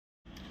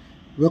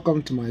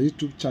Welcome to my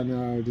YouTube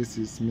channel. This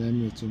is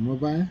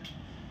im608.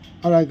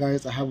 Alright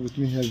guys, I have with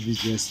me here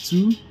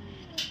vgs2,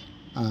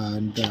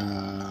 and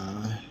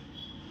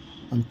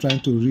I'm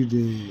trying to read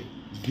the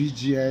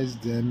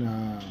VGS,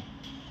 then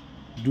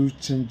do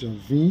change of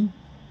VIN.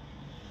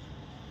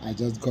 I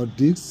just got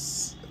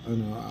this. I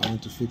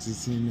want to fix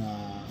it in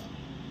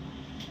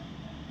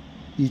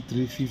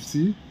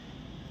E350.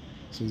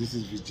 So this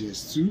is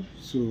VGS2.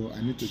 So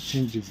I need to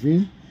change the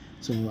VIN.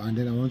 So, and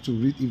then I want to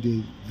read if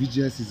the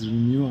VGS is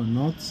renewed or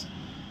not.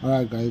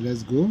 Alright guys,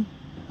 let's go.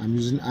 I'm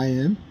using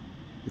IM.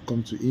 You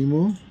come to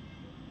IMO.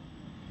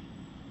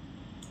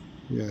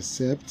 You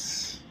accept.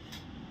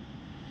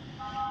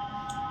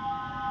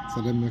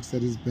 Select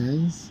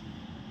Mercedes-Benz.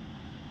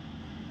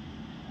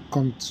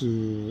 Come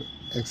to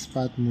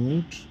expert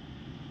mode.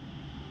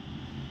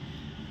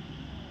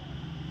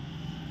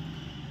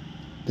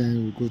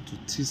 Then we go to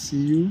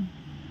TCU.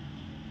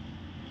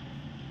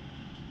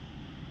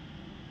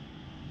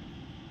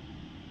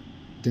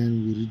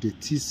 Then we read the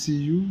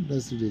TCU.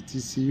 Let's read the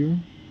TCU.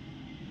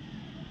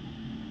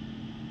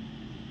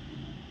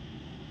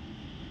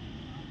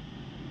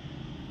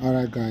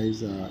 Alright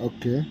guys,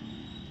 okay.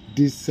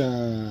 This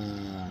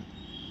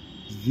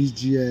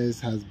VGS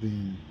has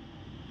been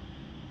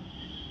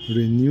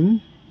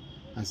renewed.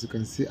 As you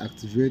can see,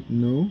 activate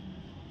no.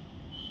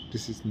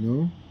 This is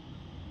no.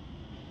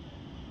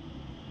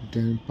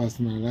 Then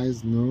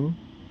personalize no.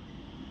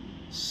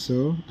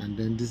 So, and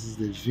then this is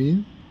the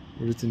VIN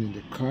written in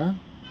the car.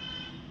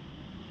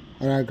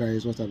 Alright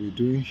guys, what I'll be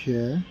doing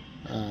here,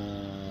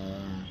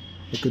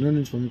 okay, no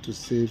need for me to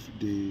save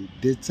the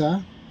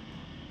data.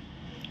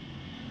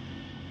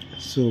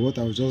 So what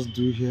I'll just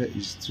do here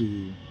is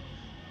to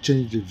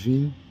change the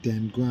VIN,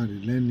 then go and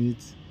relearn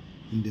it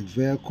in the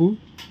vehicle.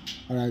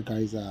 Alright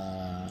guys,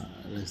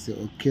 let's say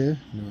okay.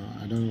 No,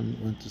 I don't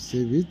want to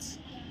save it.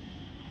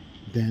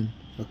 Then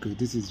okay,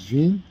 this is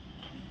VIN.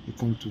 You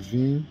come to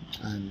VIN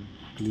and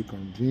click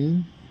on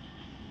VIN.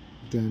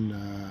 Then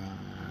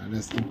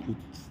let's input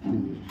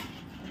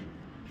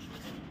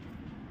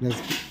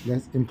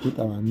let's input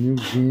our new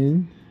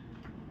VIN.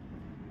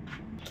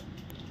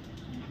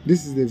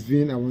 This is the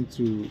VIN I want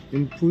to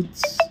input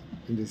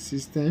in the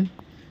system.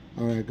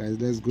 Alright guys,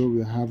 let's go.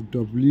 We have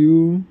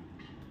W,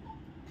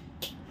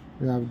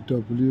 we have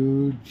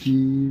W,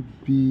 D,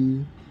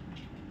 B,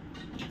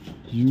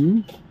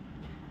 U.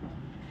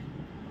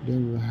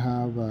 Then we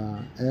have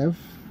F,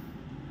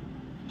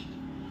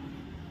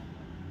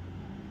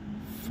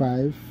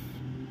 5,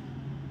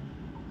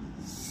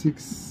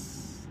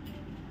 6,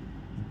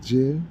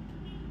 J,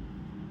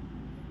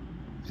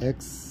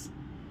 X,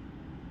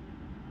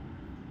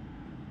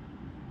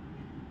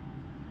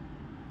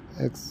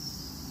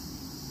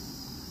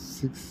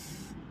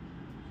 6,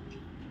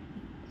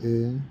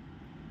 A,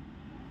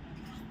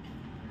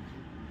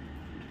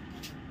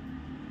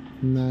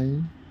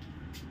 9,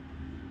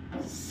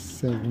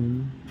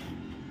 7,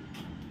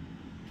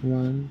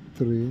 1,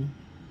 3,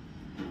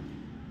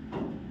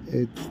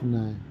 8,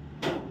 9.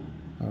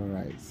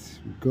 Alright,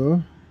 we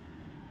go.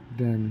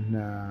 Then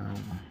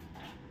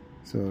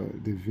so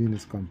the VIN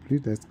is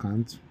complete. Let's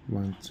count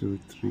 1, 2,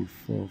 3,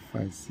 4,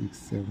 5, 6,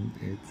 7,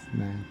 8,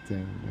 9, 10,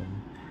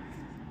 11,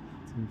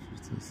 13,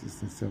 15,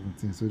 16,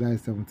 17. So that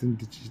is 17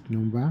 digit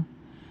number.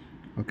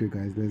 Okay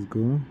guys, let's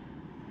go.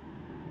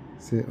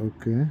 Say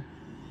okay.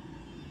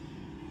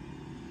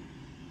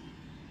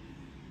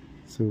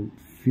 So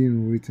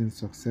VIN written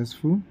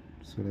successful.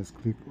 So let's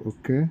click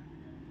OK.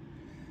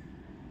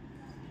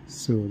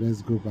 So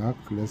let's go back.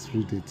 Let's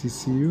read the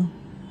TCU.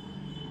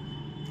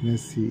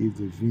 Let's see if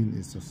the VIN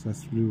is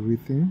successfully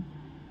written.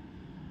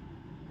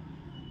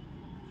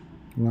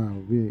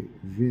 Wow,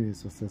 VIN is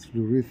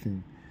successfully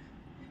written.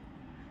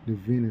 The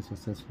VIN is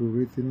successfully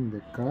written in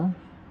the car.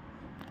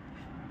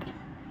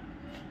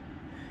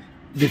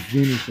 The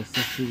VIN is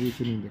successfully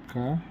written in the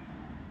car.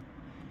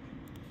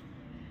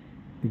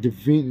 The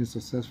VIN is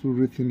successfully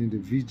written in the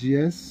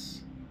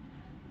VGS.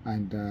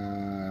 And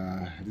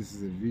this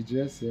is a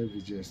VGS here,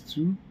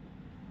 VGS2.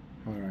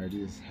 Alright,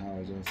 this is how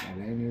I just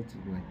align it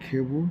with my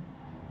cable.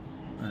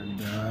 And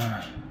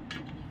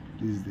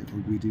this is the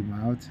OBD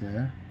mount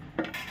here.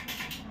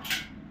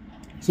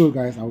 So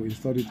guys, I will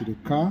install it to the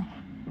car.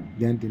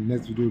 Then the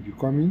next video will be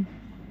coming.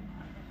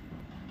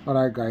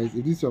 Alright guys,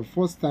 if this is your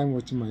first time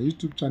watching my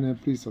YouTube channel,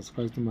 please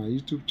subscribe to my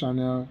YouTube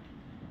channel.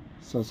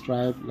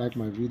 Subscribe, like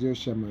my video,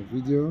 share my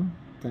video.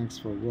 Thanks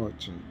for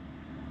watching.